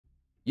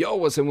Yo,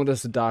 what's up?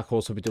 That's the Dark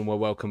Horse. Hope you're doing well.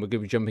 Welcome. We're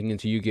going to be jumping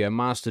into Yu-Gi-Oh!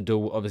 Master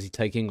Duel, obviously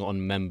taking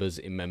on members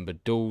in member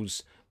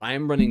duels. I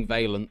am running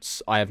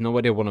Valence. I have no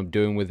idea what I'm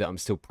doing with it. I'm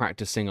still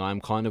practicing. I am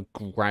kind of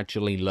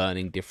gradually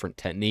learning different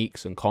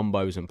techniques and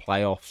combos and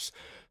playoffs,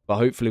 but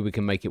hopefully we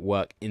can make it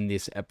work in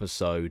this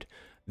episode.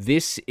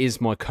 This is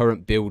my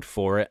current build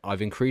for it.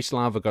 I've increased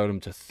Lava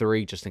Golem to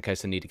 3 just in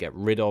case I need to get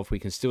rid of. We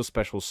can still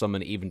special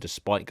summon even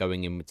despite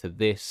going into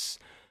this.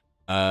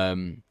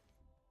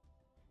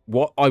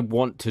 What I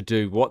want to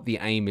do, what the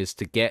aim is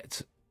to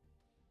get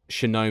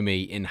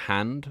Shinomi in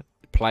hand,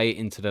 play it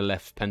into the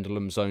left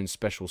pendulum zone,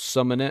 special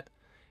summon it.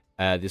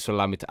 This will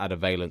allow me to add a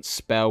Valence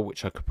spell,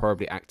 which I could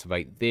probably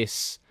activate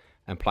this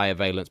and play a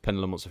Valence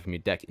pendulum monster from your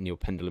deck in your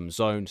pendulum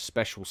zone.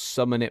 Special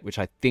summon it, which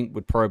I think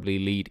would probably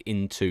lead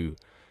into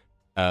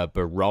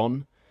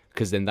Baron,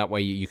 because then that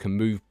way you can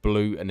move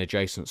blue an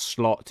adjacent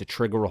slot to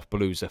trigger off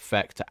blue's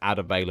effect to add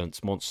a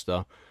Valence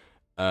monster.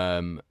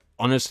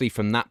 Honestly,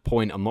 from that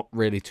point, I'm not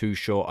really too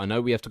sure. I know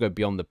we have to go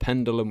beyond the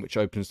pendulum, which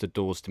opens the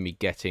doors to me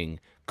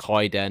getting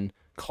Kaiden.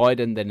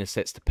 Kaiden then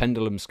sets the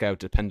pendulum scale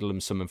to pendulum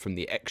summon from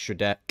the extra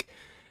deck.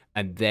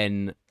 And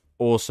then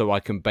also I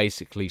can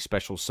basically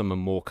special summon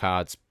more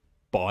cards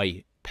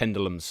by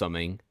pendulum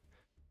summoning,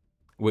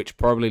 which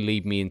probably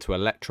lead me into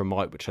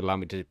Electromite, which allow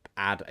me to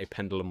add a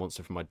pendulum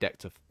monster from my deck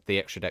to the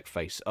extra deck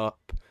face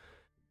up.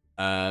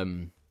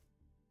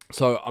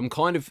 So I'm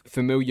kind of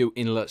familiar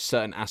in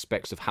certain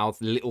aspects of how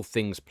little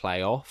things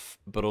play off,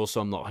 but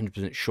also I'm not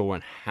 100% sure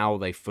on how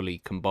they fully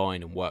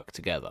combine and work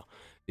together.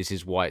 This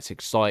is why it's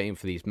exciting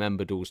for these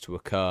member duels to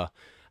occur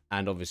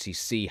and obviously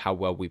see how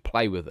well we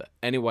play with it.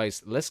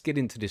 Anyways, let's get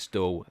into this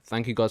duel.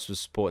 Thank you guys for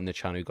supporting the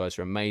channel. You guys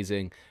are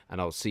amazing, and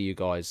I'll see you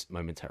guys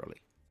momentarily.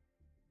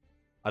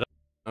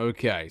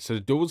 Okay, so the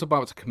duel's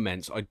about to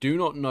commence. I do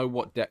not know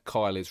what deck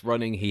Kyle is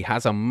running. He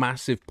has a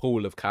massive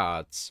pool of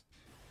cards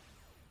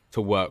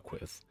to work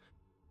with.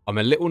 I'm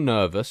a little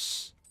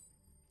nervous,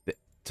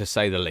 to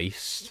say the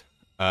least.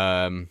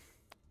 I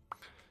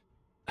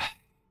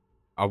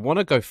want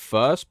to go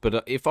first,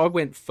 but if I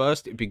went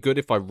first, it'd be good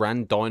if I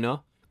ran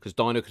Dinah, because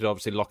Dinah could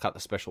obviously lock out the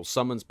special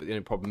summons, but the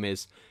only problem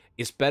is,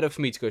 it's better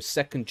for me to go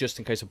second just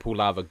in case I pull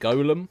Lava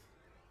Golem.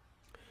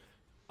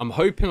 I'm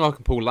hoping I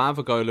can pull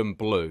Lava Golem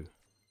blue.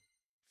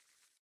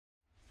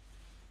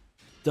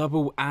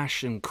 Double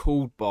Ash and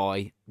Called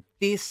By.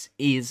 This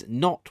is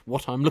not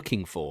what I'm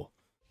looking for.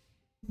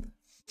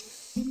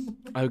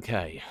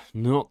 Okay,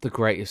 not the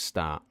greatest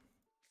start.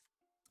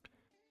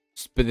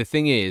 But the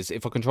thing is,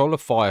 if I control a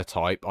fire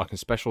type, I can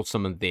special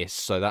summon this,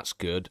 so that's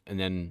good. And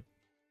then,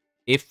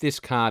 if this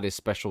card is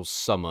special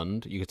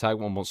summoned, you can tag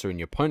one monster in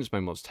your opponent's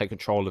main monster, take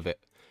control of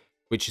it.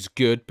 Which is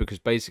good, because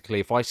basically,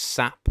 if I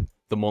sap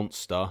the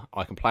monster,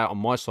 I can play it on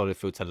my side of the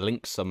field to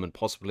link summon,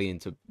 possibly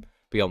into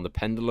beyond the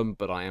pendulum,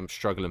 but I am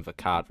struggling for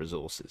card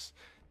resources.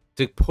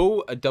 To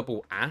pull a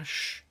double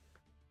Ash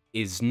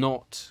is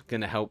not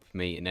going to help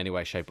me in any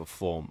way, shape, or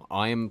form.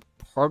 I am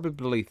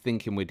probably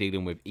thinking we're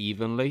dealing with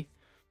evenly.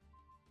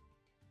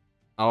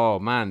 Oh,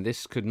 man,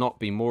 this could not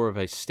be more of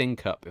a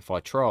stink-up if I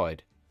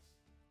tried.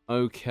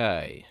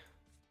 Okay.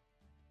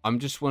 I'm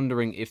just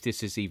wondering if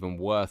this is even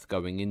worth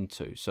going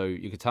into. So,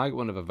 you can target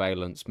one of a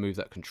Valence, move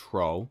that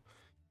control.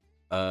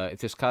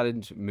 If this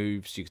card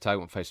moves, you can target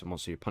one face of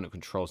monster your opponent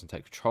controls and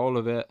take control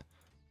of it.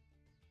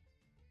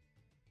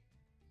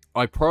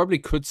 I probably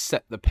could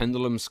set the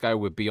pendulum scale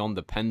with Beyond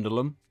the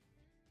Pendulum.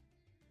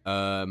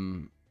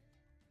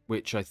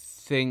 Which I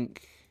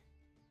think...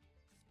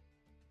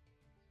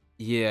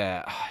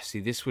 Yeah, see,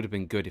 this would have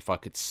been good if I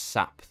could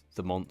sap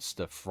the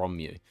monster from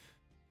you.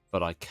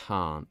 But I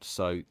can't,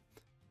 so...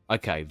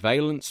 Okay,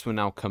 Valence will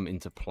now come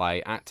into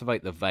play.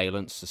 Activate the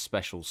Valence to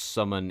special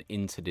summon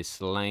into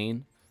this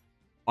lane.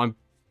 I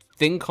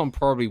think I'm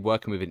probably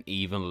working with an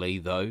evenly,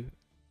 though.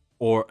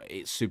 Or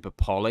it's super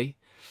poly.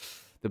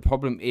 The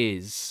problem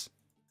is,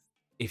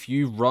 if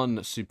you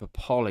run Super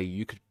Poly,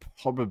 you could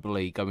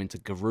probably go into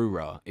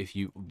Garura if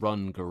you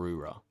run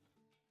Garura,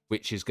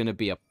 which is going to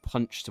be a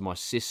punch to my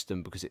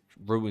system because it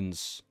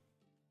ruins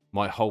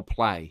my whole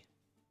play,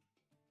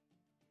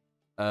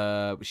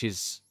 which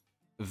is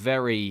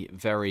very,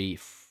 very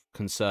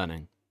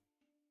concerning.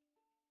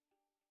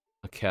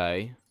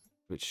 Okay,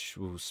 which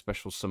will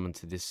special summon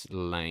to this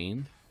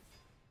lane.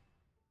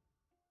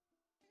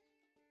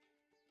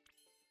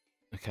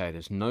 Okay,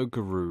 there's no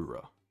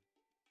Garura.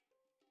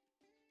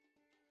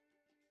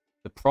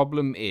 The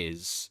problem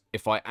is,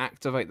 if I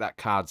activate that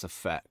card's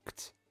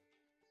effect,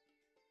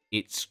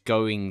 it's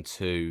going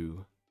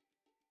to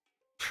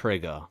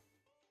trigger.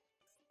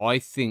 I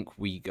think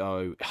we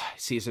go...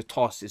 See, it's a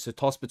toss. It's a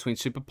toss between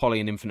Super Poly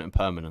and Infinite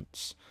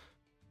Impermanence.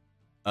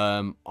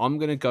 I'm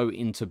going to go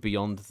into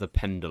Beyond the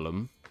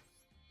Pendulum.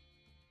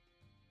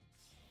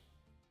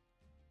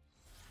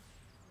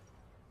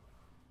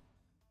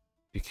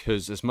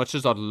 Because as much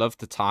as I'd love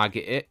to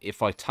target it,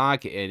 if I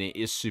target it and it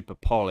is Super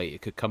Poly,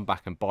 it could come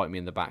back and bite me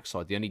in the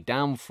backside. The only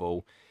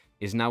downfall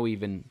is now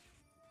even...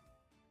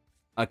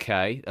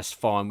 Okay, that's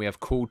fine. We have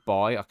Called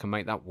By. I can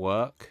make that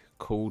work.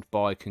 Called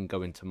By can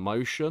go into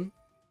motion.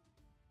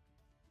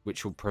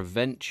 which will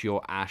prevent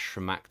your Ash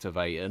from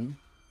activating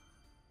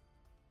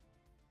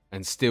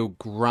and still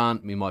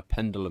grant me my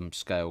Pendulum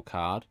Scale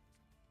card.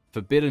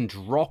 Forbidden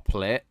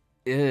Droplet,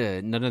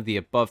 none of the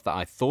above that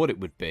I thought it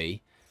would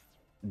be.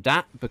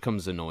 That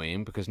becomes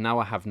annoying because now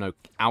I have no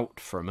out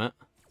from it.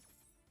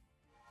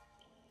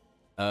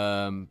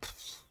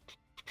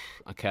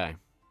 Okay.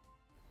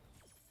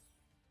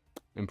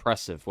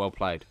 Impressive. Well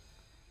played.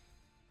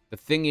 The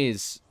thing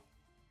is,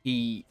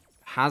 he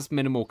has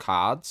minimal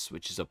cards,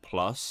 which is a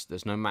plus.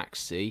 There's no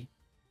maxi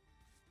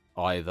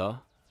either.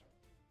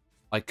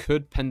 I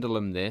could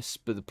Pendulum this,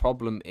 but the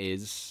problem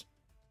is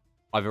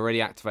I've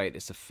already activated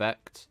this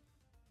effect.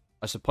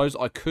 I suppose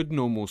I could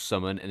normal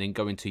summon and then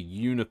go into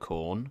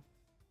Unicorn.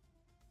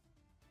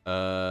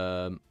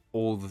 Although...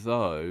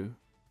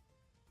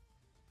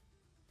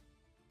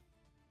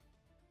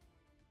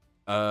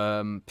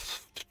 okay,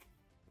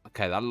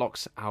 that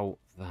locks out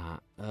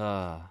that.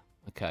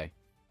 Okay.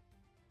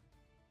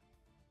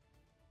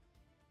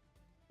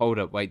 Hold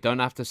up, wait, don't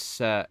have to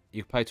set...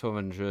 You pay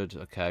 1200.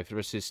 Okay, for the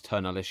rest of this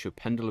turn, unless your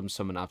Pendulum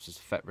Summon absence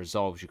effect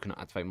resolves, you cannot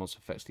activate monster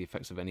effects. The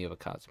effects of any other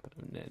cards are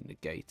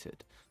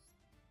negated.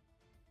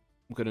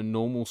 I'm going to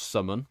normal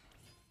summon.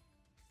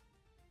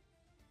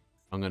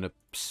 I'm going to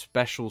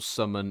special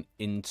summon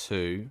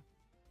into...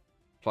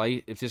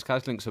 Play. If this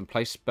card's linked to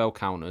play spell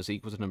counters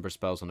equal to the number of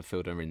spells on the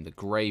field are in the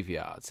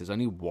graveyards. There's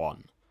only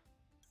one.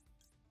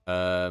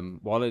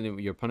 While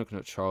your opponent can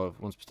control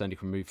once per turn, you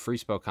can remove 3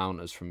 spell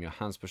counters from your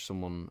hand, special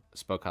summon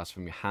spellcast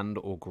from your hand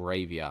or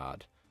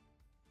graveyard.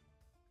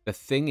 The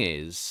thing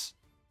is,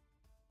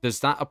 does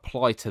that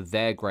apply to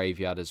their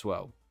graveyard as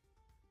well?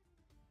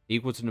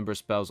 Equal to the number of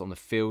spells on the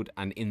field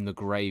and in the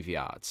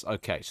graveyards.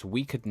 Okay, so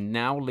we could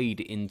now lead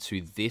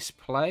into this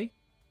play.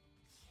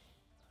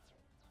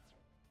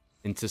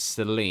 Into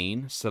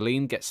Celine.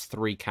 Celine gets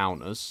 3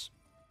 counters.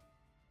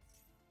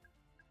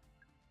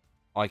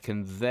 I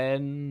can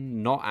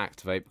then not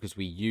activate because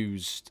we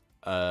used...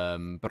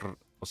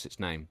 what's its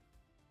name?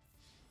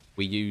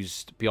 We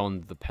used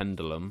Beyond the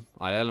Pendulum.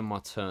 I end my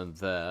turn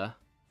there.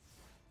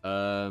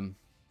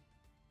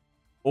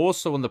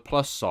 Also on the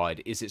plus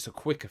side is it's a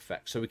quick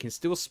effect. So we can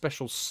still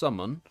special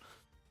summon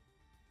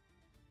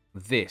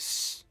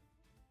this.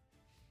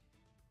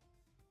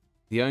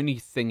 The only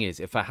thing is,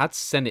 if I had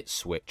Senate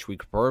Switch, we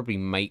could probably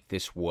make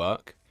this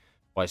work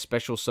by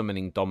special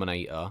summoning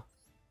Dominator.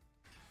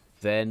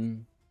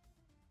 Then...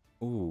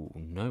 Ooh,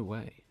 no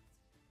way.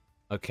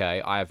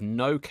 Okay, I have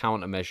no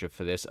countermeasure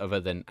for this other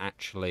than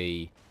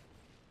actually...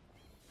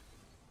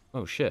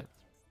 Oh, shit.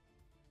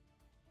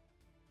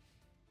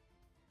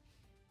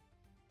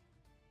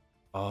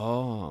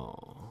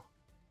 Oh.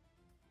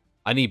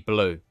 I need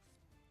blue.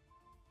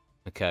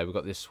 Okay, we've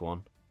got this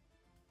one.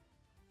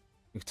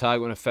 You can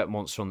target an effect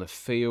monster on the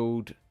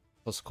field.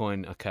 Plus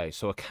coin. Okay,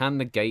 so I can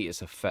negate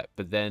its effect,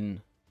 but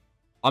then...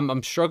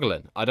 I'm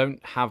struggling. I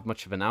don't have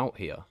much of an out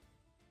here.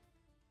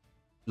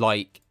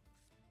 Like,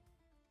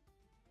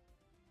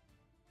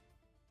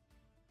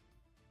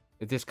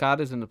 if this card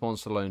is in the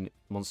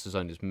monster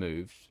zone is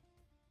moved.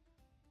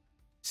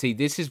 See,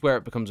 this is where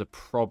it becomes a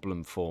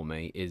problem for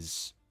me,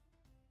 is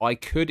I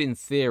could, in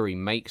theory,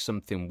 make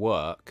something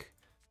work.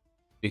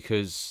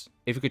 Because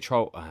if you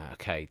control...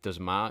 okay, it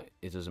doesn't matter.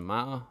 It doesn't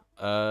matter.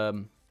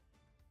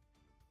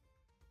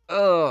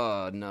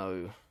 Oh,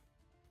 no.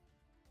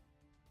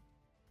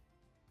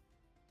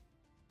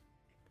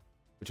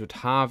 Which would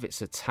have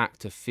its attack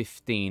to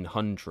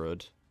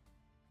 1500.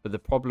 But the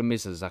problem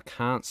is I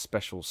can't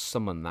special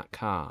summon that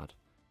card.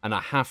 And I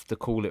have to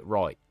call it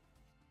right.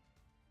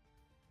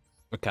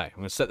 Okay, I'm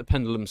going to set the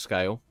Pendulum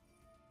Scale.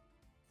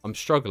 I'm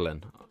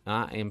struggling.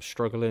 I am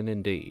struggling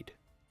indeed.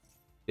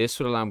 This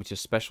would allow me to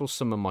special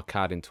summon my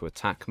card into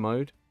attack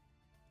mode.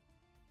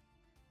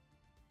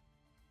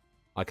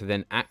 I can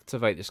then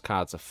activate this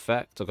card's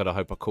effect. I've got to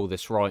hope I call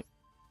this right.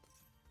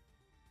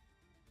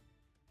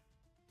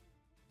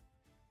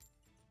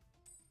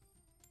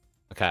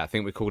 Okay, I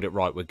think we called it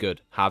right. We're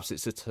good. Halves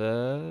its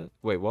attack.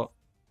 Wait, what?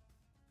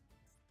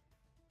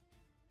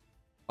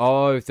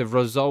 Oh, if the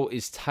result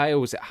is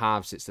tails, it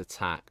halves its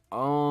attack.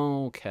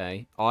 Oh,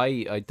 okay.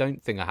 I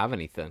don't think I have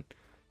anything.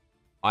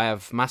 I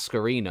have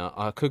Masquerina.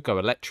 I could go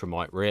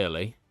Electromite,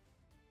 really.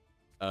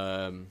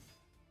 But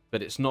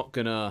it's not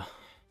gonna...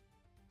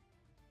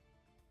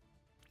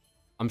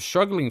 I'm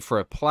struggling for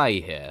a play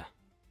here.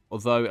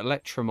 Although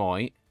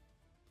Electromite...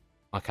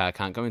 Okay, I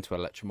can't go into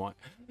Electromite.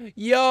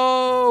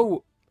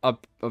 Yo! I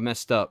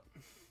messed up.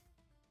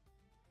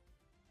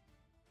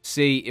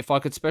 See, if I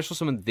could special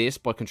summon this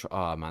by control...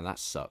 Oh, man, that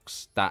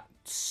sucks. That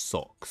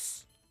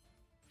sucks.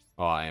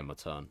 Oh, I am a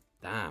turn.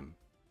 Damn.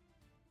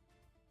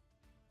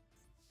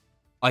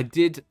 I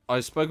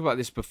spoke about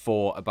this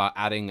before, about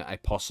adding a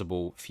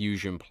possible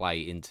fusion play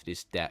into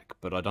this deck,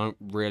 but I don't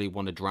really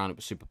want to drown it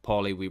with Super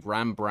Poly. We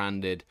ran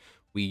branded.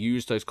 We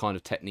used those kind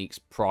of techniques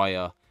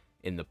prior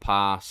in the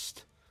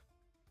past.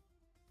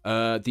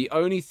 The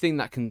only thing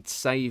that can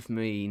save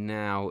me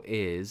now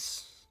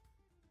is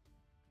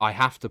I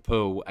have to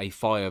pull a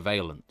Fire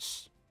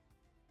Valence.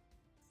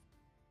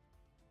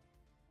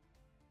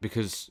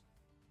 Because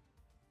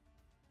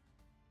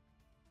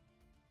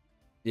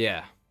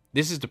Yeah.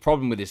 This is the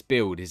problem with this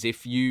build, is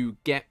if you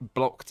get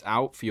blocked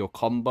out for your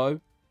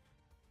combo,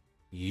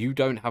 you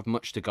don't have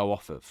much to go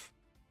off of.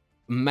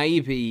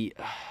 Maybe,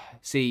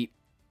 see,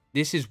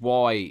 this is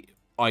why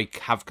I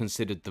have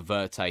considered the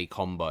Verte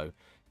combo.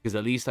 Because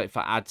at least if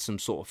I add some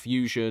sort of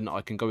fusion,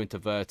 I can go into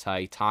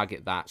Verte,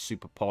 target that,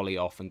 super poly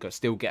off, and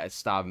still get a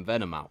Starving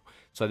Venom out.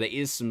 So there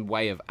is some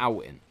way of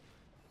outing.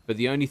 But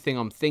the only thing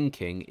I'm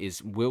thinking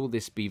is, will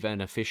this be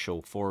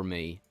beneficial for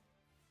me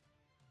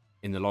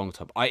in the long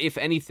term? If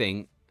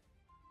anything,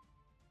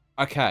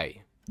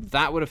 okay,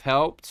 that would have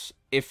helped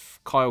if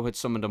Kyle had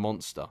summoned a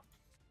monster.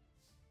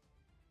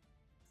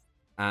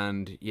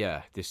 And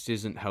yeah, this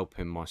isn't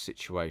helping my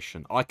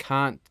situation. I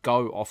can't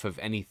go off of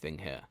anything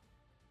here,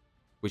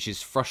 which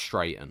is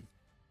frustrating.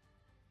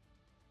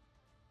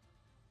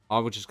 I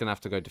was just going to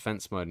have to go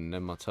defense mode and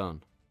then my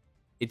turn.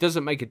 It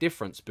doesn't make a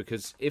difference,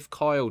 because if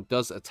Kyle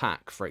does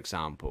attack, for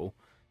example,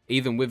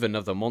 even with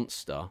another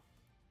monster,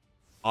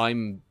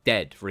 I'm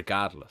dead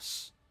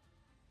regardless.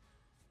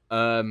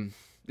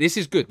 This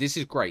is good. This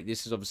is great.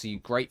 This is obviously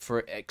great for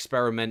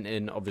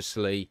experimenting,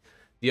 obviously.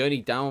 The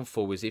only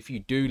downfall is if you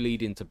do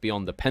lead into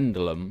Beyond the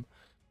Pendulum,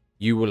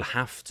 you will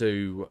have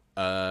to...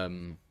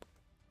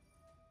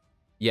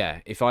 yeah,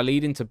 if I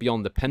lead into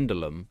Beyond the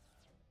Pendulum,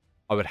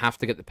 I would have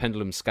to get the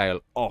Pendulum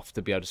scale off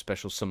to be able to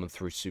special summon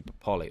through Super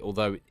Poly.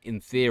 Although, in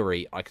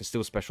theory, I can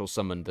still special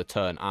summon the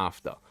turn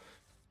after.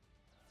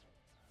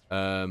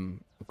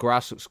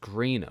 Grass looks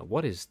greener.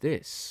 What is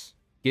this?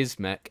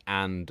 Gizmek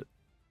and...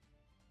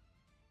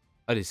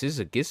 oh, this is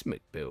a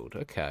Gizmek build.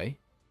 Okay.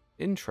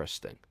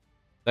 Interesting.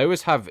 They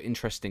always have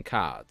interesting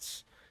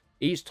cards.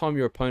 Each time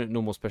your opponent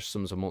normal special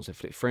summons a monster,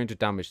 inflict 300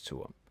 damage to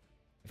them.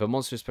 If a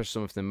monster is special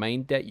summoned from the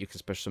main deck, you can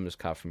special summon this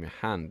card from your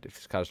hand. If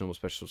this card is normal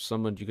special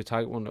summoned, you can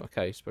target one.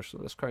 Okay, special.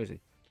 That's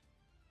crazy.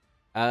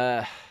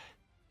 Yeah.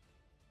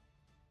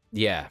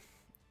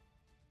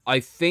 I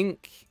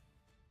think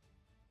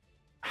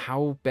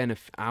how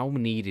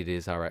needed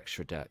is our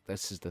extra deck?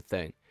 This is the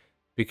thing.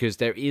 Because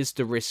there is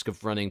the risk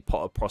of running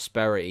Pot of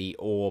Prosperity,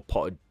 or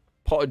Pot of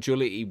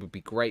Duality would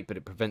be great, but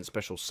it prevents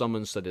special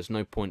summons, so there's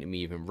no point in me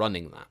even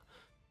running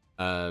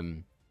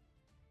that.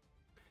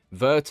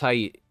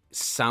 Verte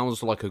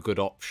sounds like a good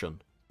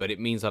option, but it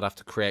means I'd have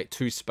to create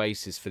 2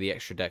 spaces for the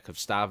extra deck of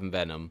Starving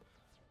Venom.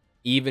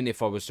 Even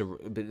if I was to...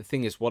 but the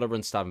thing is, what I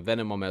run Starving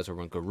Venom, I may as well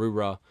run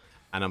Garura,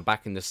 and I'm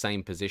back in the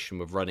same position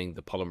with running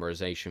the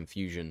Polymerization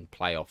Fusion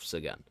playoffs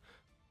again.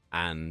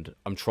 And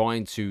I'm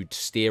trying to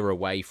steer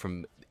away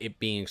from it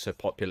being so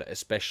popular,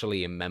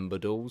 especially in member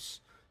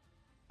duels.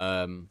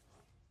 But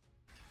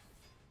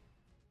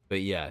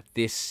yeah,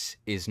 this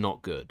is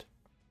not good.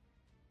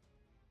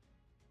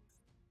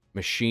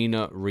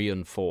 Machina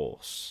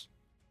Reinforce.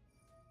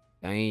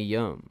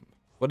 Damn.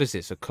 What is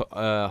this?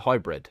 A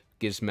hybrid.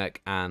 Gizmek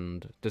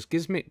and... does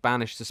Gizmek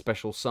banish the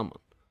special summon?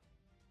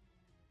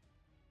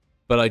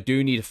 But I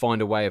do need to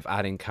find a way of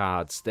adding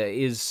cards. There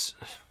is...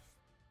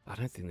 I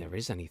don't think there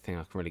is anything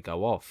I can really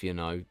go off, you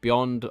know.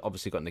 Beyond,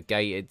 obviously, got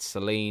negated.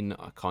 Selene,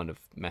 I kind of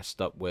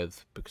messed up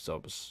with because I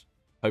was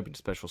hoping to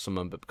special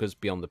summon, but because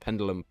Beyond the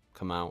Pendulum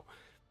come out,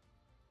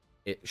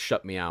 it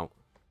shut me out.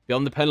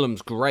 Beyond the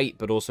Pendulum's great,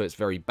 but also it's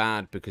very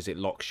bad because it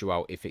locks you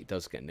out if it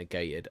does get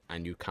negated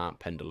and you can't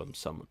Pendulum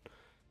summon.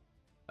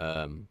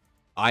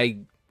 I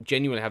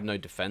genuinely have no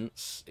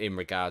defense in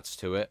regards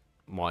to it.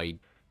 My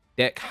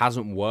deck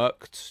hasn't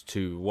worked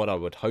to what I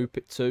would hope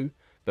it to,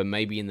 but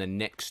maybe in the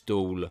next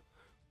duel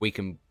we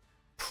can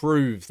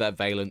prove that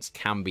Valence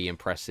can be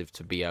impressive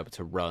to be able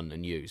to run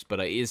and use.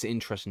 But it is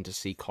interesting to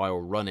see Kyle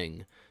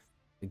running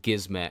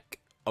Gizmek.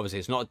 Obviously,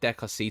 it's not a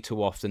deck I see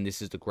too often.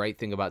 This is the great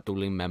thing about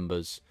dueling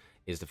members,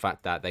 is the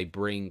fact that they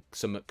bring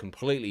something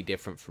completely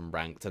different from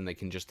ranked, and they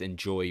can just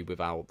enjoy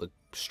without the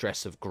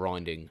stress of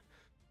grinding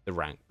the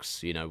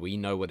ranks. You know, we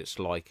know what it's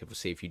like.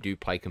 Obviously, if you do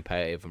play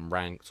competitive and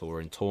ranked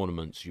or in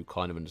tournaments, you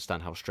kind of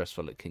understand how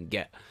stressful it can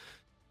get.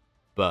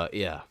 But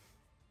yeah,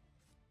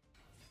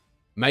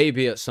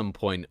 maybe at some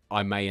point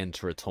I may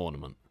enter a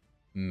tournament.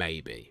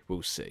 Maybe.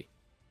 We'll see.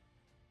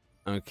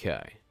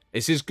 Okay.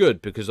 This is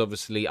good because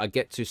obviously I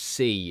get to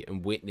see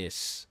and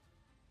witness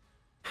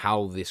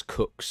how this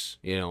cooks.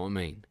 You know what I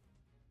mean?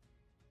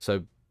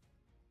 So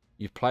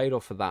you've played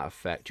off of that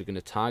effect. You're going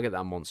to target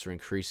that monster,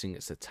 increasing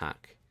its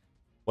attack.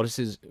 What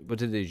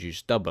did it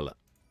use? Double it.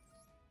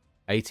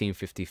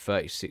 1850,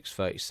 36,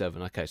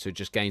 37. Okay, so it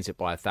just gains it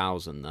by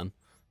 1,000 then.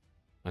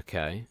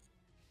 Okay.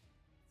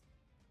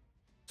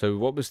 So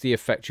what was the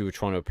effect you were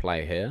trying to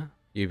apply here?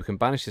 You can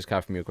banish this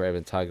card from your grave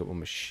and target one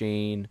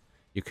machine.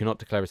 You cannot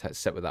declare attack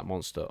set with that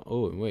monster.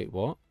 Oh, wait,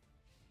 what?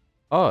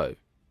 Oh.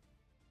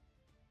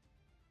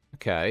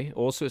 Okay.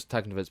 Also, its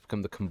attacking events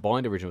become the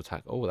combined original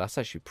attack. Oh, that's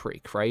actually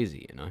pretty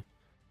crazy, you know.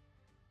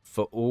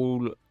 For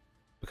all...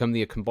 become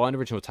the combined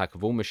original attack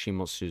of all machine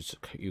monsters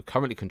you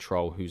currently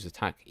control whose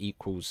attack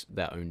equals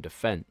their own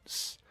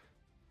defense.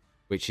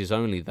 Which is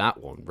only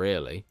that one,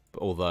 really.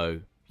 But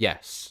although,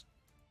 yes.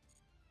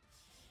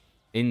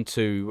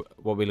 Into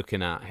what we're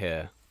looking at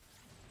here.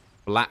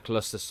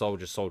 Blackluster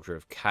Soldier, Soldier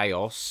of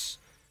Chaos.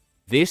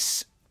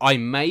 This I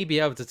may be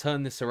able to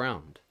turn this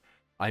around.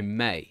 I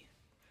may.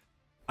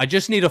 I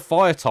just need a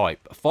fire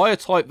type. A fire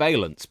type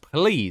Valence,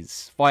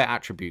 please. Fire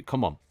attribute,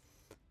 come on.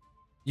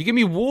 You give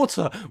me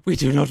water. We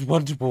do not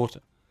want water.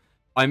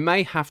 I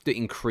may have to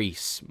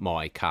increase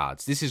my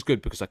cards. This is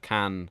good because I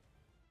can...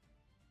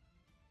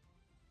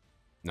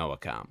 No, I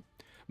can't.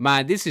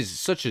 Man, this is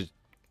such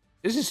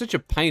a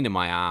pain in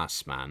my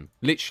ass, man.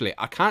 Literally,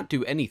 I can't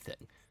do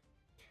anything.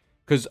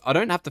 Because I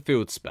don't have the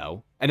field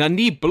spell. And I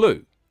need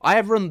blue. I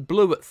have run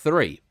blue at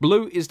 3.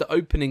 Blue is the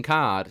opening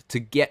card to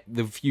get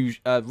the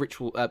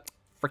ritual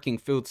freaking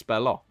field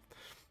spell off.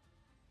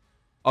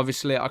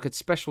 Obviously, I could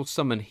special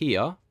summon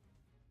here.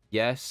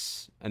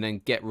 Yes. And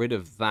then get rid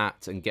of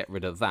that and get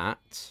rid of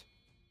that.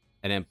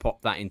 And then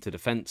pop that into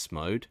defense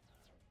mode.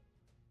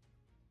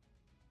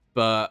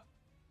 But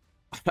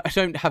I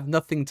don't have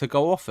nothing to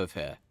go off of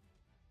here.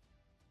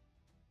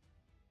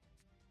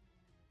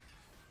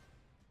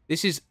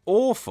 This is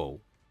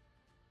awful.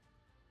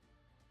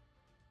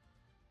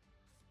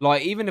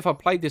 Like, even if I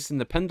played this in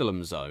the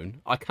Pendulum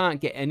Zone, I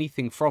can't get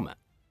anything from it.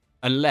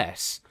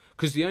 Unless...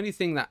 Because the only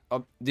thing that...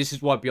 this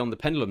is why Beyond the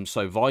Pendulum is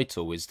so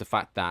vital, is the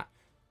fact that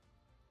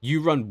you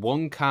run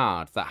one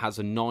card that has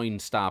a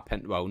 9-star...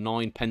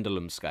 9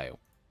 Pendulum scale.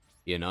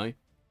 You know?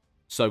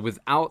 So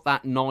without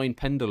that 9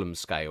 Pendulum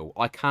scale,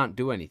 I can't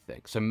do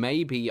anything. So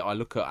maybe I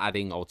look at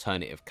adding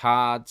alternative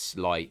cards,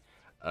 like...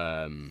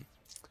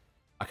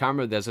 I can't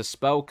remember, there's a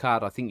spell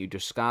card, I think you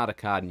discard a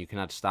card and you can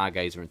add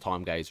Stargazer and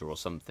Timegazer or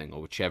something,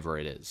 or whichever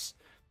it is.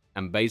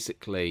 And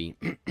basically,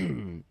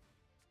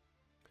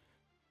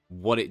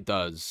 what it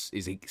does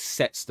is it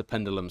sets the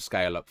pendulum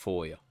scale up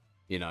for you.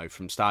 You know,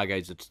 from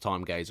Stargazer to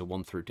Timegazer,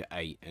 1 through to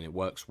 8, and it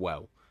works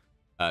well.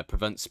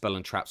 Prevents spell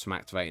and traps from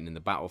activating in the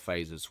battle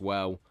phase as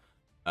well.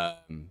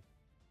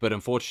 But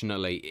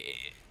unfortunately,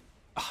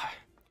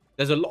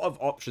 there's a lot of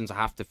options I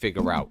have to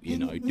figure out, you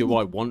know. Do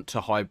I want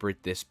to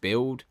hybrid this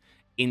build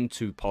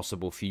into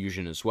possible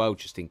fusion as well,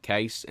 just in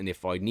case? And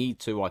if I need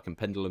to, I can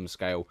pendulum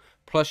scale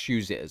plus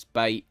use it as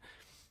bait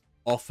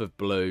off of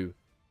blue.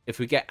 If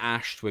we get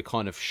ashed, we're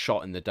kind of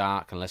shot in the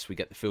dark unless we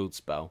get the field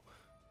spell.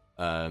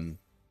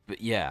 But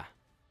yeah,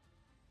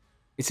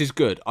 this is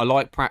good. I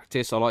like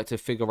practice. I like to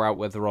figure out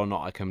whether or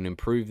not I can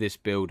improve this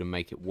build and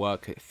make it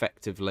work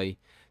effectively.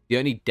 The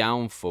only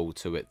downfall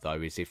to it,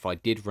 though, is if I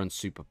did run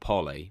Super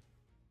Poly,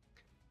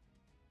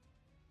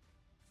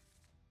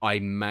 I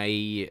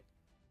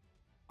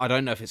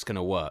don't know if it's going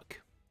to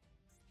work.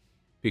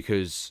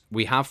 Because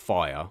we have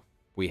fire.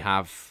 We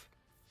have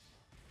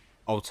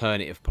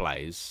alternative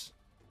plays.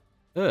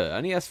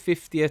 Only has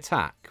 50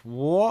 attack.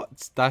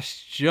 What?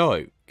 That's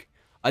joke.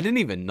 I didn't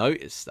even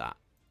notice that.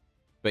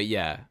 But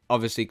yeah,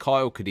 obviously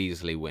Kyle could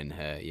easily win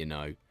here, you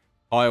know.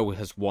 Kyle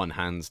has won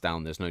hands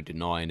down. There's no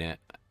denying it.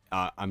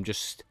 I'm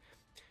just...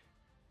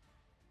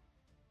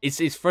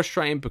 It's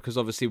frustrating because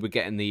obviously we're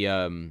getting the...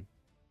 I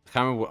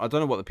don't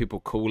know what the people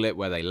call it,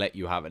 where they let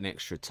you have an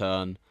extra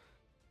turn.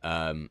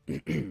 But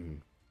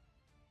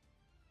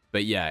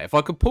yeah, if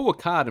I could pull a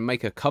card and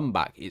make a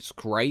comeback, it's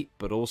great.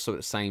 But also at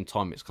the same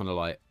time, it's kind of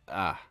like,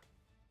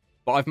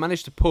 But I've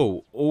managed to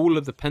pull all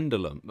of the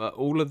pendulum,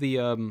 all of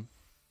the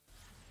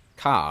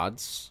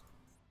cards,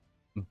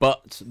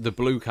 but the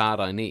blue card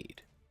I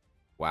need.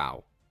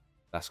 Wow,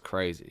 that's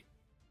crazy.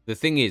 The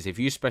thing is, if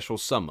you special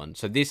summon,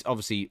 so this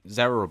obviously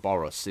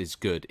Zeraboros is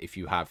good if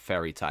you have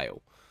Fairy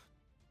Tail.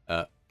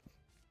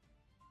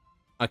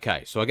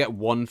 Okay, so I get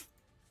 1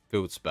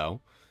 field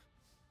spell,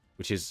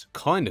 which is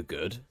kind of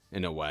good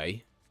in a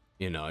way,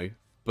 you know,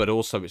 but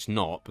also it's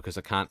not because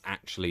I can't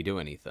actually do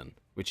anything,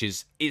 which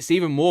is, it's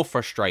even more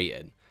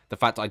frustrating, the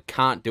fact I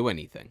can't do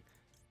anything,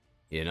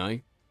 you know.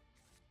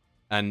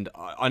 And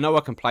I know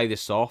I can play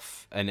this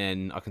off, and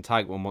then I can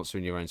target one monster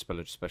in your own spell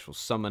or special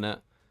summon it,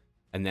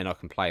 and then I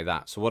can play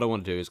that. So what I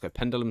want to do is go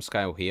Pendulum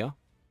Scale here.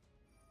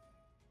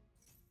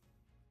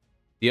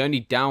 The only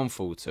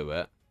downfall to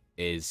it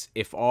is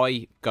if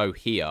I go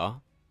here,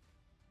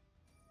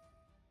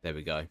 there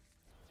we go.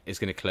 It's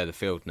going to clear the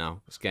field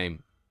now. This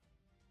game,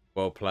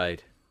 well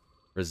played.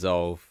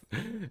 Resolve.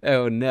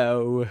 Oh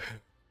no.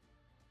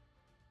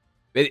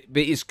 But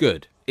it's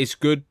good. It's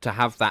good to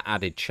have that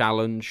added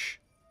challenge,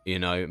 you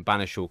know,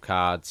 banish all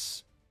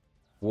cards.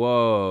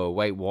 Whoa,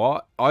 wait,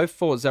 what? I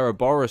thought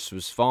Zeraboros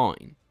was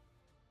fine.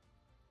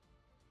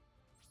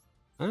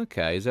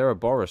 Okay,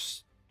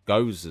 Zeraboros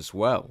goes as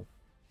well.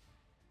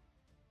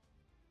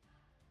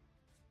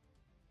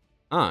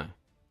 Oh.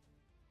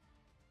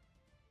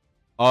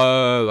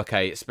 Oh,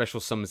 okay, it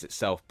special summons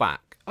itself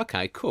back.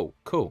 Okay, cool,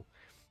 cool.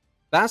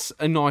 That's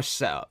a nice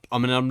setup. I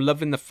mean, I'm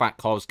loving the fact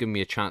Kyle's giving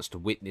me a chance to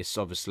witness,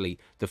 obviously,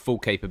 the full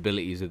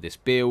capabilities of this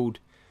build,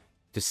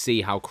 to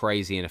see how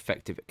crazy and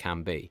effective it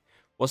can be.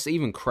 What's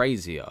even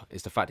crazier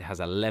is the fact it has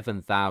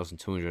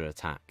 11,200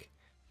 attack.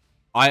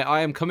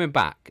 I am coming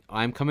back.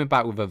 I am coming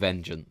back with a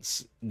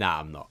vengeance. Nah,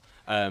 I'm not.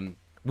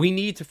 We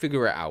need to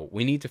figure it out.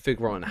 We need to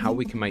figure out how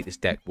we can make this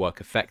deck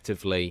work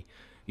effectively.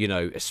 You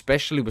know,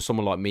 especially with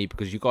someone like me,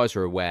 because you guys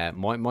are aware,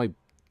 my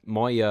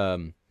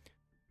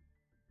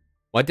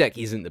My deck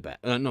isn't the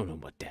best. No,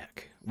 not my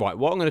deck. Right,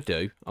 what I'm going to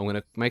do, I'm going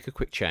to make a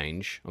quick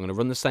change. I'm going to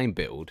run the same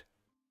build.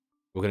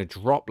 We're going to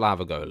drop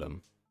Lava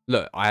Golem.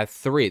 Look, I have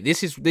 3.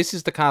 This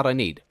is the card I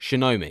need.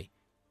 Shinomi.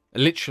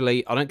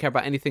 Literally, I don't care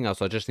about anything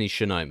else. I just need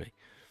Shinomi.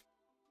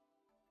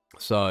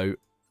 So,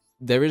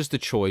 there is the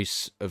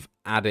choice of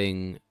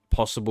adding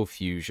possible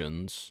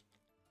fusions.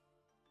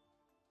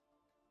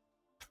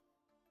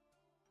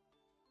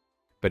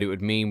 But it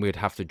would mean we'd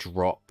have to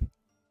drop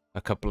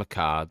a couple of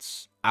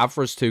cards.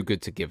 Avra's too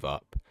good to give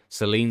up.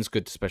 Celine's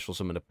good to special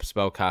summon a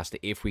spellcaster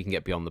if we can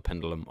get Beyond the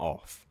Pendulum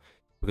off.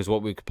 Because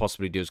what we could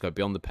possibly do is go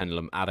Beyond the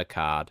Pendulum, add a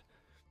card.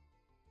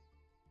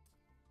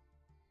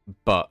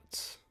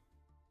 But,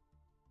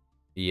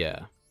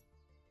 yeah.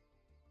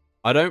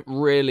 I don't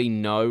really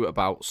know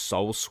about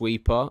Soul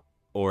Sweeper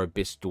or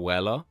Abyss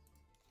Dweller.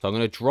 So I'm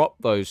going to drop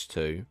those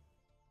 2.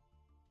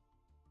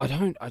 I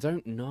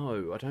don't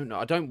know.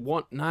 I don't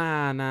want...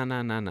 Nah.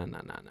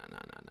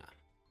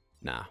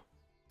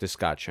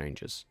 Discard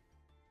changes.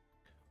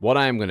 What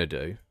I am going to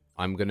do,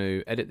 I'm going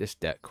to edit this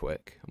deck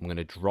quick. I'm going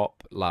to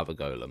drop Lava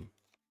Golem.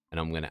 And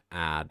I'm going to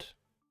add...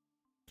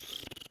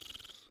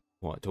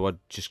 What? Do I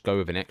just go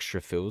with an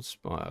extra fields?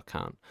 Oh, I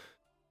can't.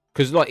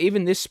 Because, like,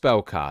 even this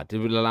spell card, it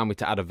will allow me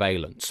to add a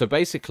Valence. So,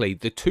 basically,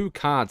 the 2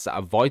 cards that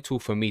are vital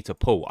for me to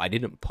pull, I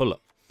didn't pull them.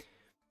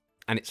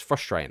 And it's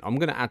frustrating. I'm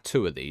going to add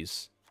 2 of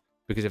these.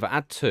 Because if I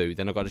add 2,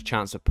 then I've got a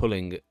chance of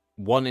pulling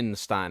 1 in the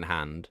starting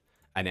hand.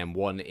 And then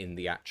 1 in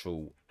the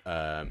actual...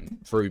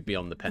 through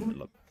Beyond the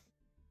Pendulum.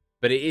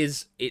 But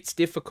it's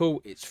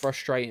difficult. It's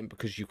frustrating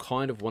because you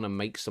kind of want to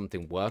make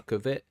something work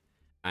of it.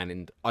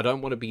 And I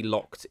don't want to be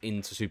locked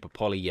into Super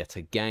Poly yet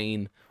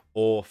again.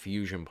 Or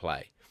Fusion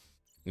Play.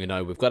 You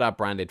know, we've got our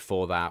branded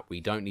for that. We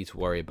don't need to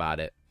worry about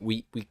it.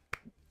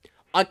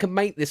 I can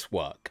make this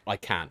work. I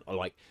can.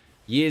 Like,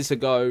 years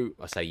ago,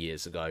 I say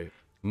years ago,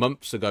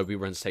 months ago, we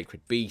were in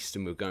Sacred Beast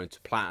and we were going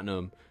to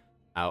Platinum.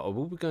 Or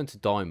we were going to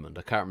Diamond.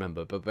 I can't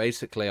remember. But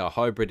basically, I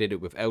hybrided it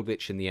with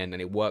Eldritch in the end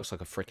and it works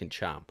like a freaking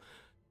charm.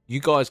 You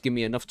guys give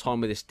me enough time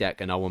with this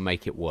deck and I will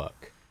make it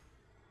work.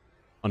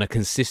 On a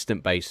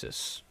consistent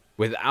basis.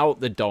 Without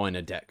the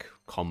Diner deck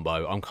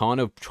combo. I'm kind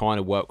of trying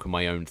to work with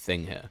my own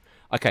thing here.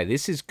 Okay,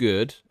 this is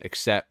good,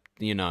 except,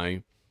 you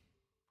know,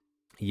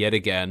 yet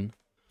again,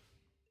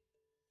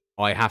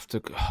 I have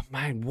to... Oh,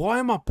 man, why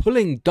am I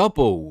pulling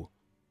double?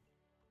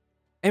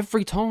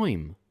 Every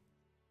time.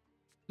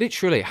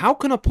 Literally, how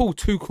can I pull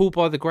 2 Called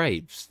by the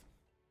Graves?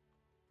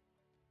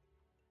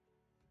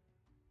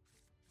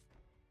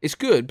 It's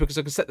good because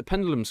I can set the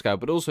pendulum scale,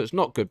 but also it's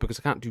not good because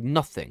I can't do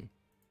nothing.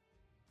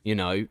 You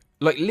know,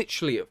 like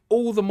literally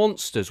all the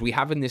monsters we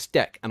have in this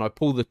deck, and I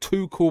pull the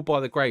 2 Called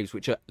by the Graves,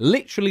 which are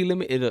literally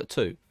limited at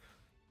 2.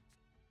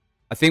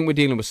 I think we're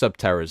dealing with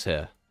Subterrors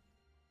here.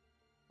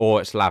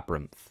 Or it's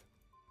Labyrinth.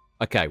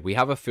 Okay, we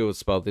have a field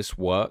spell. This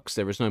works.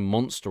 There is no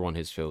monster on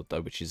his field,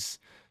 though, which is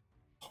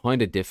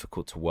kind of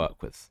difficult to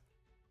work with.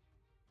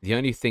 The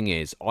only thing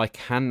is, I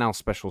can now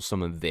special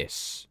summon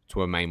this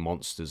to a main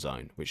monster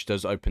zone, which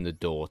does open the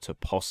door to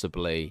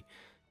possibly...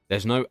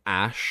 There's no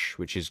Ash,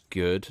 which is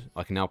good.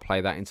 I can now play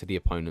that into the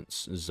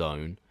opponent's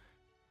zone.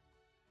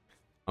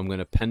 I'm going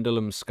to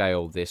Pendulum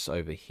Scale this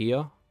over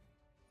here.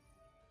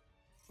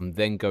 I'm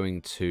then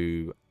going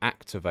to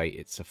activate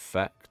its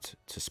effect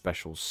to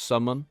special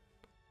summon.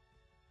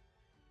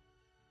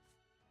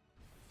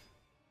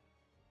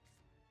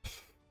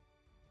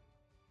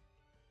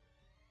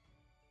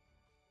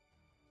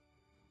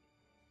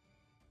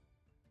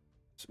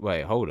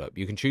 Wait, hold up.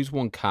 You can choose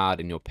 1 card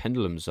in your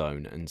Pendulum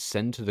Zone and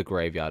send to the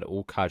graveyard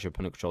all cards your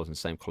opponent controls in the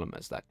same column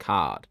as that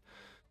card.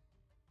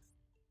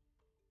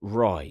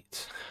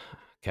 Right.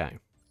 Okay.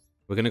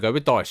 We're going to go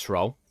with Dice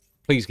Roll.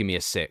 Please give me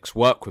a 6.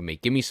 Work with me.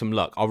 Give me some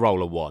luck. I'll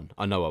roll a 1.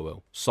 I know I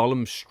will.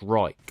 Solemn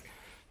Strike.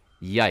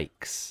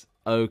 Yikes.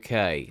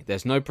 Okay.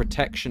 There's no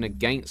protection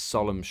against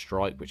Solemn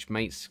Strike, which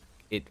makes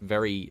it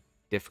very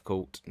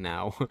difficult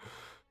now.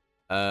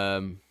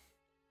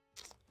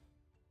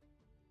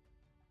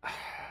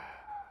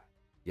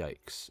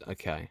 Yikes.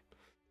 Okay.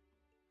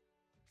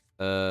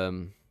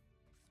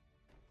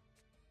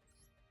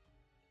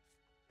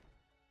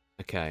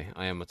 Okay,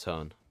 I am a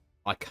turn.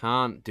 I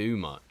can't do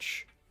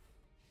much.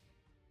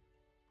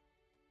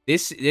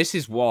 This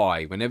is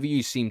why, whenever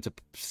you seem to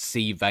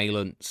see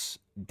Valence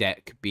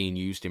deck being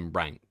used in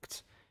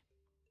ranked,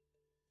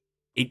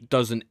 it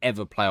doesn't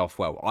ever play off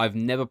well. I've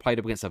never played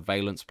up against a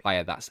Valence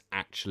player that's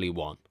actually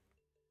won.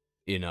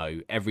 You know,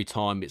 every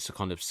time it's a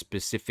kind of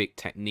specific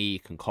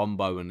technique and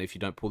combo, and if you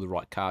don't pull the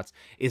right cards,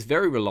 it's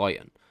very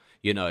reliant.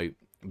 You know,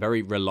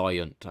 very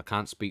reliant. I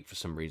can't speak for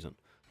some reason.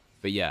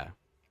 But yeah.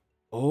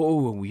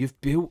 Oh,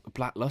 you've built a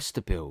Black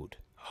Luster build.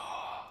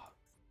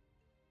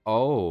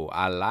 Oh,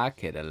 I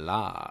like it a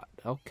lot.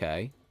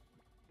 Okay.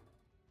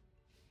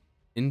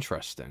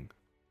 Interesting.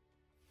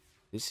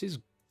 This is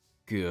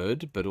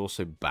good, but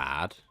also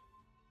bad.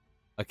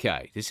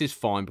 Okay, this is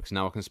fine because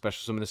now I can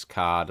special summon this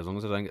card. As long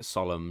as I don't get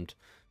solemned,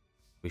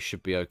 we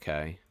should be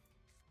okay.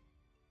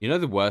 You know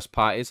the worst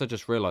part is I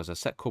just realised I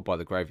set Called by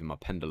the Grave in my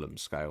Pendulum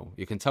scale.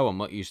 You can tell I'm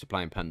not used to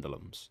playing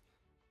Pendulums.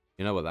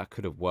 You know what? That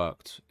could have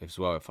worked as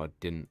well if I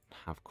didn't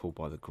have Call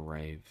by the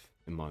Grave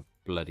in my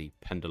bloody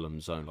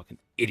Pendulum Zone like an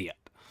idiot.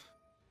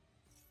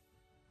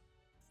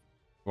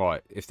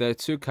 Right. If there are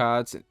 2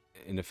 cards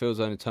in the field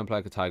zone, a turn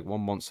player can tag 1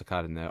 monster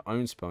card in their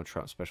own spell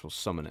trap, special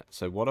summon it.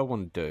 So what I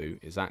want to do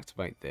is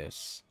activate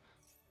this.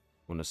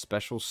 I want to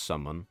special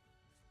summon.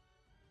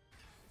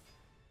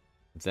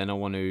 Then I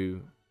want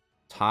to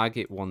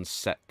target 1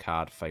 set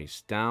card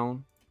face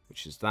down,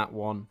 which is that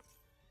one.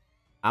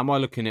 Am I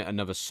looking at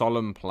another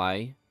solemn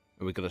play?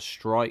 And we got a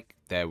strike.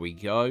 There we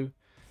go.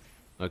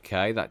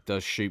 Okay, that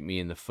does shoot me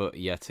in the foot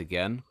yet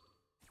again.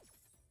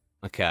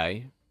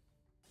 Okay.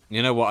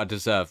 You know what? I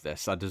deserve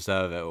this. I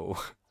deserve it all.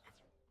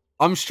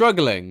 I'm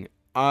struggling.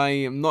 I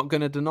am not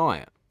going to deny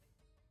it.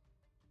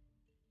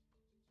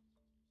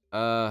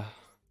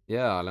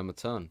 Yeah, I'll end my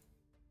turn.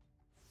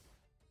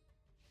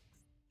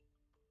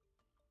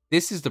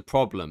 This is the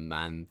problem,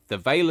 man. The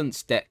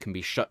Valence deck can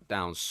be shut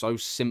down so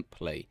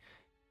simply.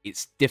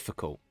 It's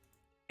difficult.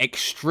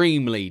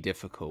 Extremely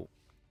difficult.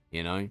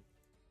 You know?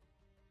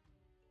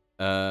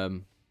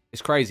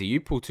 It's crazy. You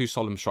pull 2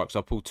 Solemn Strikes,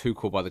 I pull 2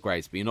 Call by the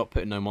Graves, but you're not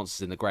putting no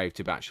monsters in the grave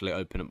to actually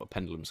open up a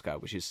Pendulum Scale,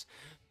 which is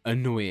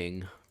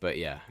annoying. But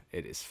yeah,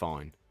 it is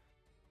fine.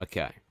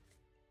 Okay.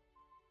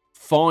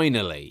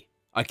 Finally.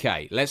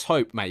 Okay, let's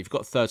hope, mate. You've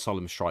got 3rd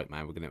Solemn Strike,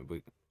 man.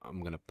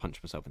 I'm gonna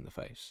punch myself in the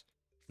face.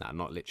 Nah,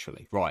 not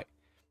literally. Right.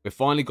 We've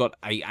finally got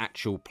a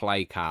actual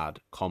play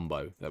card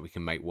combo that we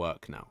can make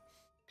work now.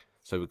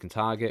 So we can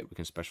target, we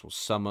can special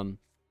summon,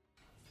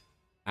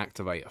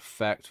 activate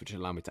effect, which will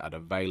allow me to add a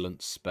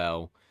Valence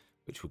spell,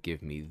 which will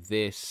give me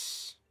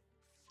this.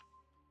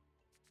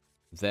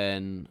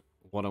 Then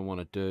what I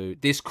want to do,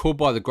 this Call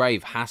by the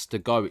Grave has to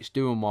go. It's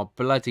doing my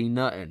bloody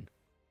nutting.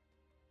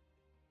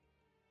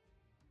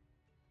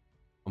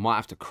 I might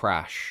have to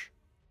crash.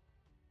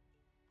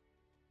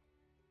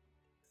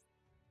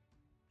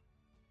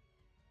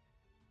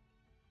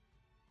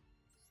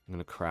 I'm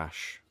going to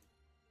crash.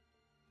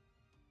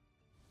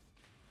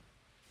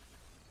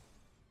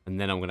 And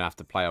then I'm going to have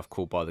to play off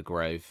Call by the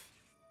Grave.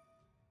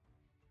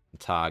 And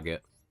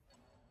target.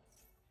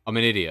 I'm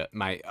an idiot,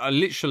 mate.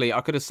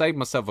 I could have saved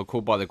myself a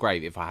Call by the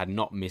Grave if I had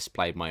not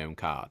misplayed my own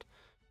card.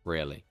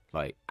 Really.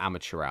 Like,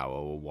 amateur hour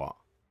or what.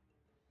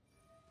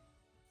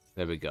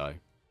 There we go.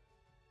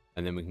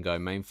 And then we can go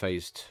main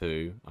phase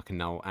 2. I can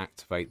now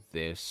activate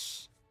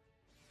this.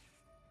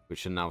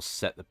 Which will now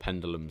set the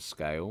pendulum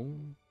scale.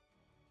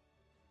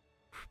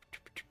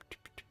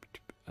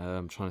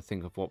 I'm trying to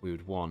think of what we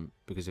would want.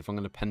 Because if I'm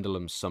going to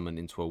pendulum summon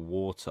into a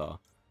water,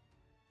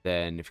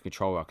 then if you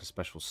control, I can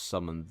special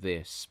summon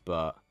this.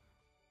 But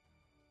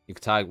you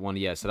can tag 1,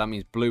 yeah. So that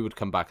means blue would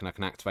come back and I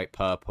can activate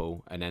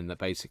purple. And then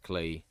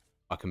basically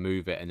I can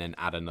move it and then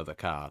add another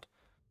card.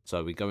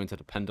 So we go into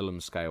the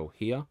pendulum scale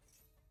here.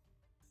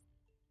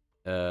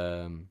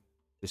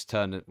 This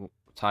turn,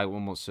 tag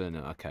 1 monster in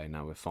it. Okay,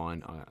 now we're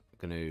fine. I'm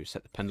going to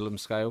set the pendulum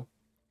scale.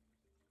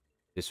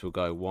 This will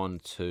go 1,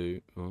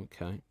 2.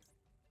 Okay.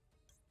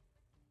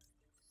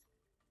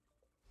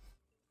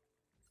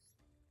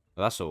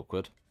 Well, that's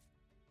awkward.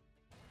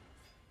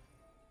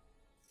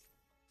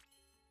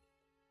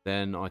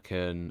 Then I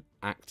can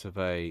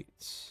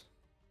activate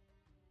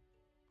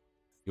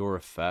your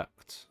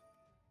effect.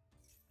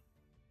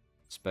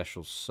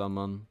 Special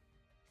summon.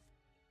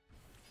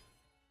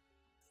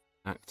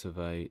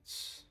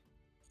 Activates.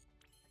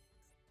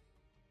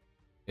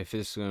 If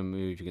this is going to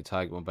move, you can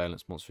target 1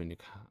 Valence monster and you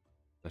can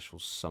special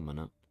summon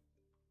it.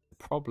 The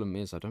problem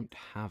is I don't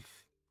have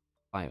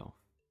playoff.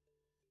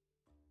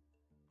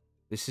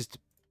 This is the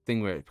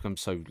thing where it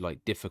becomes so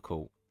like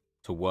difficult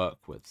to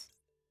work with.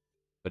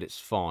 But it's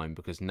fine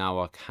because now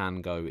I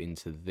can go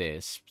into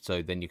this.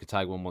 So then you can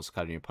tag 1 monster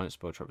card in your opponent's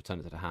spell trap, return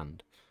it to the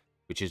hand.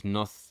 Which is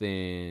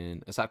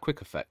nothing. Is that a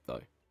quick effect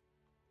though?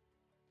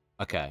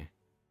 Okay.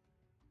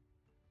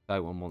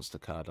 Tag 1 monster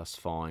card, that's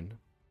fine.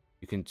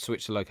 You can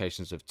switch the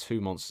locations of 2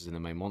 monsters in the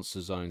main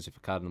monster zones if a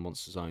card in the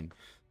monster zone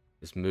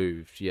is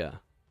moved, yeah.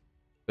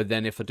 But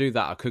then if I do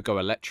that, I could go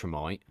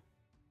Electromite.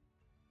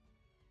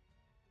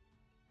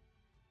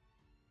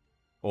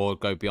 Or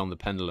go Beyond the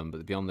Pendulum,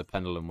 but Beyond the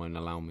Pendulum won't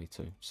allow me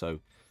to. So,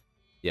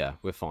 yeah,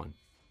 we're fine.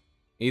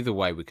 Either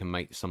way, we can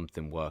make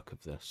something work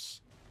of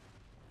this.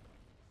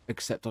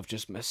 Except I've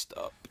just messed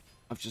up.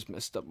 I've just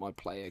messed up my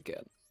play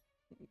again.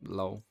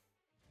 Lol.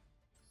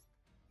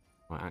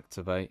 Right,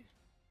 activate.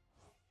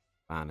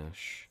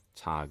 Banish.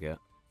 Target.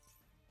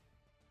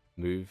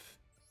 Move.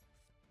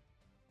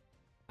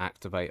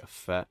 Activate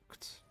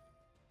effect.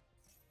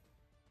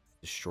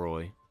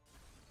 Destroy.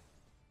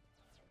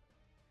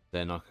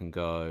 Then I can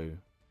go...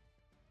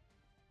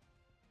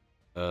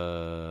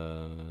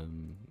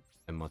 in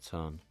my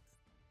turn.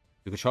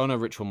 You control no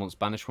ritual monster.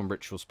 Banish 1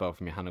 ritual spell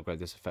from your hand and grade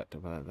this effect.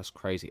 That's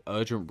crazy.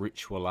 Urgent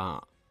ritual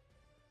art.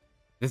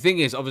 The thing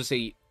is,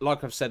 obviously,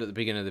 like I've said at the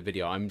beginning of the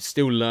video, I'm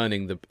still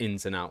learning the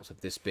ins and outs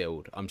of this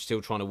build. I'm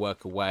still trying to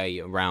work a way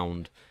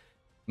around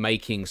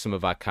making some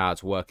of our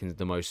cards work in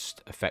the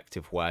most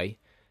effective way.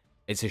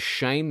 It's a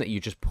shame that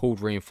you just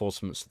pulled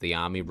reinforcements to the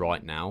army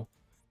right now.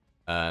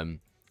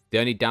 The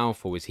only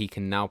downfall is he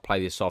can now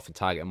play this off and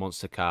target a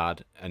monster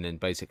card and then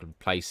basically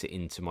place it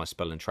into my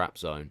spell and trap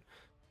zone.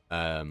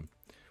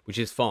 Which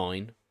is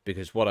fine,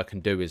 because what I can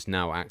do is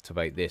now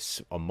activate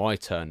this on my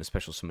turn and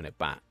special summon it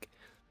back.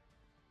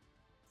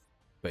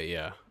 But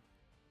yeah.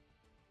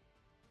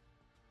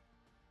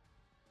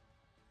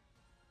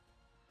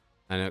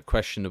 And a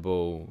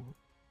questionable...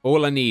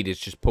 All I need is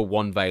just pull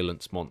one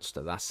Valence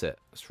monster. That's it.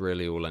 That's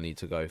really all I need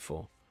to go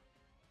for.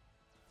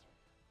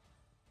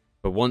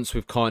 But once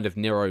we've kind of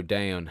narrowed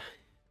down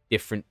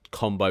different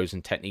combos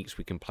and techniques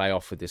we can play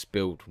off with this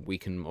build, we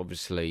can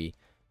obviously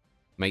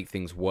make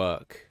things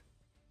work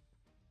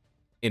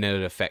in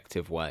an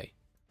effective way.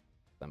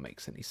 If that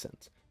makes any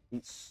sense.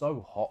 It's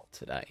so hot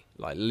today.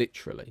 Like,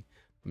 literally.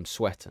 I'm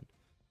sweating.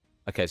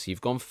 Okay, so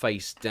you've gone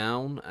face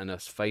down, and a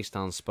face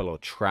down spell or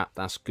trap.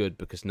 That's good,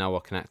 because now I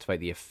can activate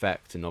the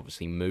effect and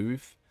obviously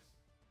move.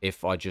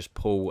 If I just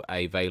pull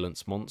a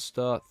Valence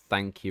monster,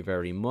 thank you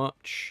very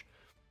much.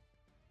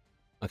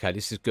 Okay,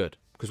 this is good.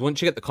 Because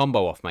once you get the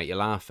combo off, mate, you're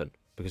laughing.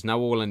 Because now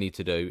all I need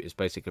to do is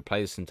basically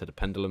play this into the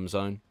Pendulum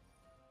Zone.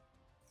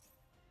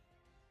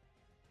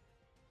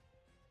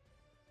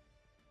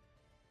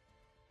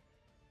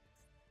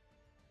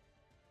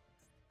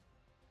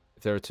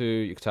 If there are two,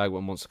 you can tag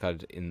one monster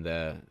card in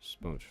there.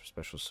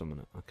 Special summon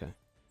it. Okay.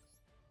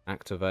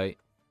 Activate.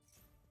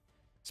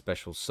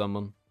 Special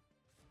summon.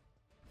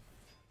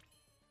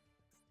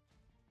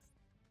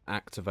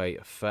 Activate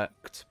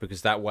effect.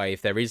 Because that way,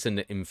 if there is an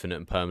infinite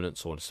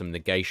impermanence or some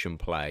negation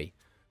play...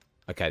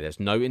 Okay,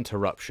 there's no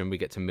interruption. We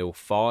get to mill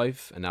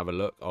 5 and have a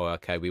look. Oh,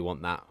 okay, we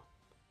want that.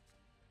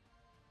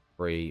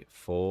 3,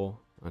 4.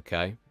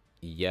 Okay.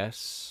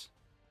 Yes.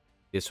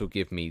 This will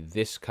give me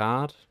this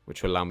card,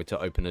 which will allow me to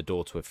open a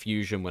door to a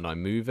fusion when I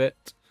move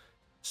it.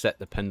 Set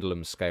the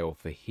pendulum scale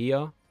for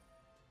here.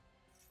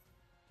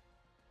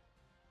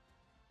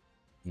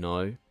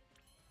 No.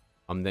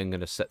 I'm then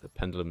going to set the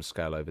pendulum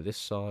scale over this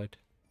side.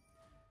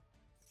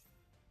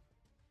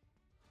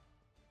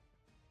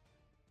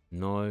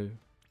 No.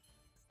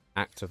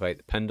 Activate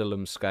the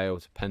pendulum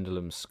scale to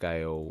pendulum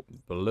scale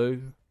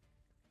blue.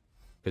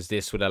 Because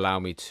this would allow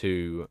me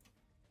to...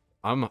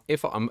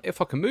 If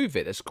I can move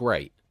it, that's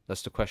great.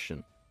 That's the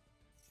question.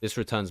 This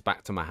returns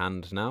back to my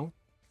hand now.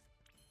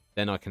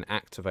 Then I can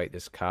activate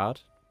this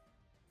card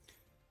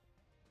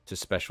to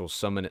special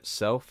summon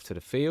itself to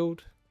the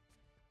field.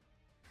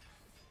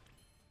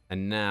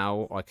 And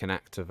now I can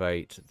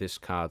activate this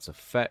card's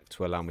effect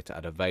to allow me to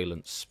add a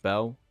Valence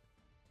spell,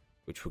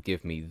 which will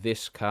give me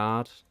this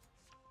card.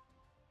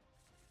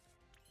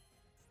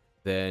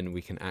 Then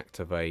we can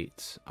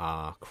activate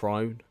our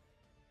crone.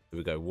 Here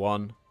we go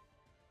 1. And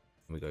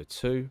we go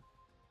 2.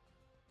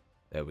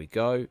 There we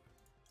go.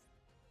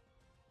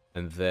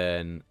 And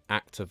then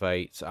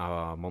activate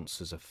our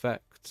monster's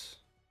effect,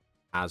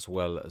 as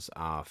well as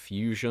our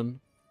fusion.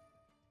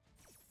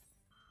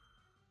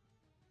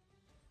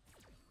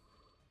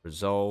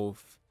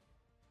 Resolve.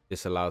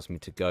 This allows me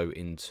to go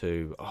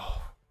into...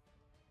 Oh.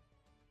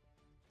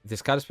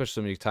 This card is special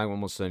summon, you tag one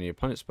monster on your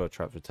opponent's spell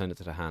trap, return it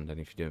to the hand, and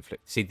if you do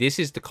inflict... See, this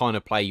is the kind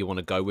of play you want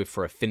to go with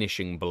for a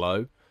finishing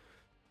blow.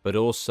 But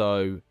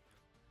also,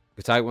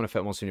 you tag one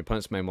effect monster on your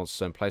opponent's main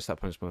monster and place that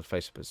opponent's monster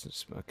face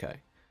business.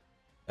 Okay.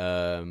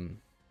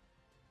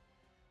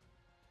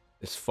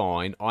 It's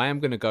fine. I am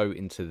going to go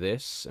into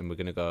this, and we're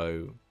going to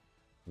go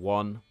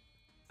 1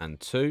 and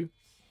 2.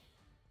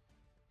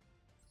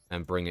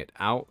 And bring it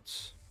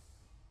out.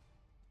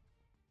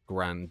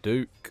 Grand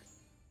Duke.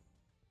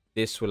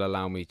 This will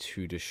allow me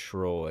to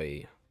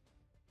destroy... I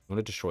want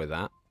to destroy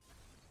that.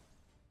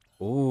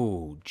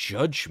 Ooh,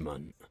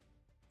 Judgment.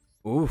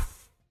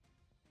 Oof.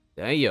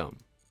 Damn.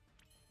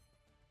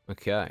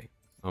 Okay.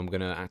 I'm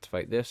going to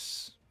activate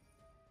this.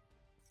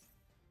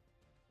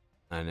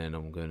 And then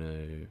I'm going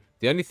to...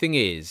 The only thing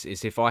is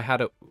if I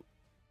had a...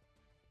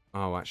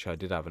 Oh, actually, I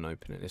did have an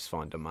opening. It's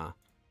fine, don't matter.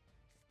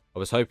 I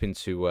was hoping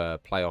to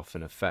play off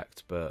an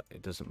effect, but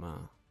it doesn't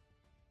matter.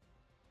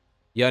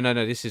 Yeah, no,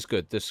 this is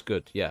good. This is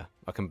good, yeah.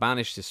 I can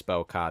banish this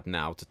spell card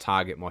now to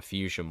target my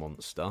fusion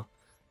monster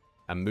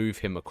and move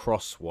him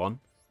across 1,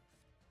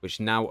 which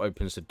now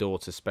opens the door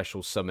to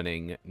special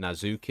summoning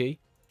Nazuki.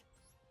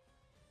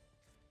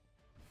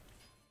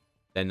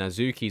 Then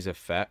Nazuki's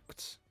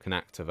effect can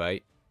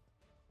activate.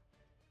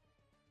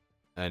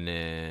 And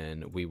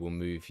then we will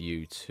move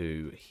you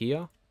to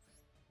here.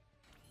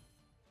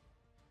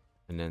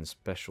 And then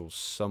special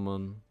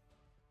summon.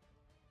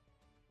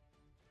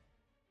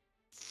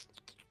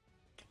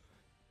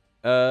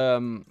 I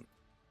don't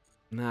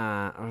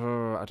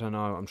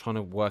know. I'm trying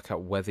to work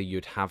out whether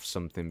you'd have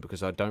something,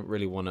 because I don't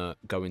really want to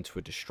go into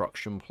a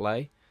destruction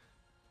play.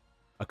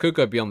 I could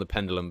go beyond the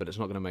pendulum, but it's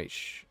not going to make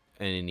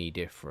any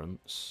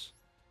difference.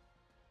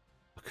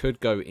 I could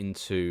go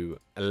into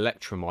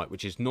Electromite,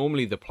 which is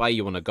normally the play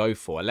you want to go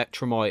for.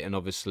 Electromite and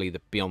obviously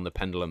the beyond the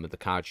pendulum are the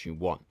cards you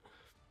want.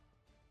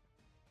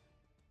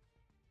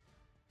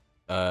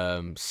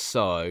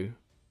 So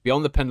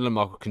beyond the pendulum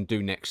I can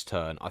do next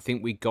turn. I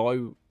think we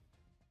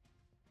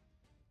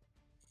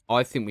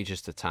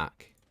just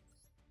attack.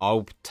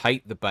 I'll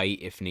take the bait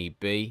if need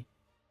be.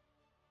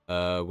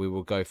 We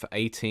will go for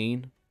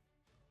 18.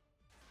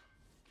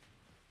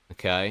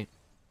 Okay.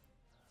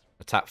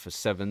 Attack for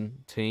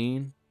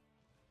 17.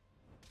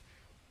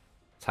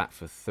 Attack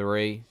for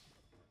 3.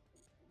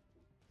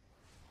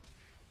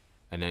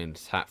 And then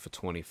attack for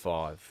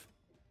 25.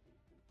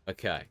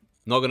 Okay.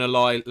 Not going to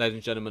lie, ladies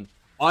and gentlemen.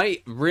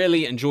 I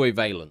really enjoy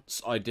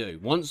Valence. I do.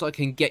 Once I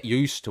can get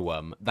used to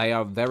them, they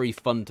are very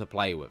fun to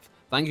play with.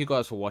 Thank you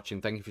guys for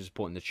watching. Thank you for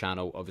supporting the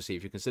channel. Obviously,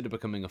 if you consider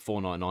becoming a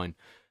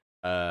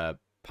 £4.99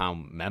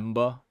 pound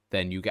member,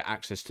 then you get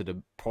access to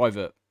the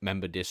private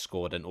member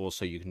Discord, and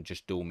also you can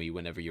just duel me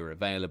whenever you're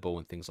available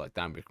and things like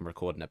that. We can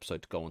record an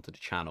episode to go onto the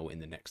channel in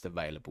the next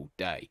available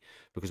day,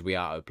 because we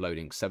are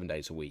uploading 7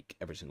 days a week,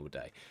 every single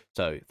day.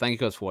 So thank you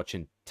guys for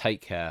watching.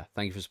 Take care.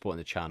 Thank you for supporting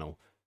the channel.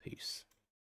 Peace.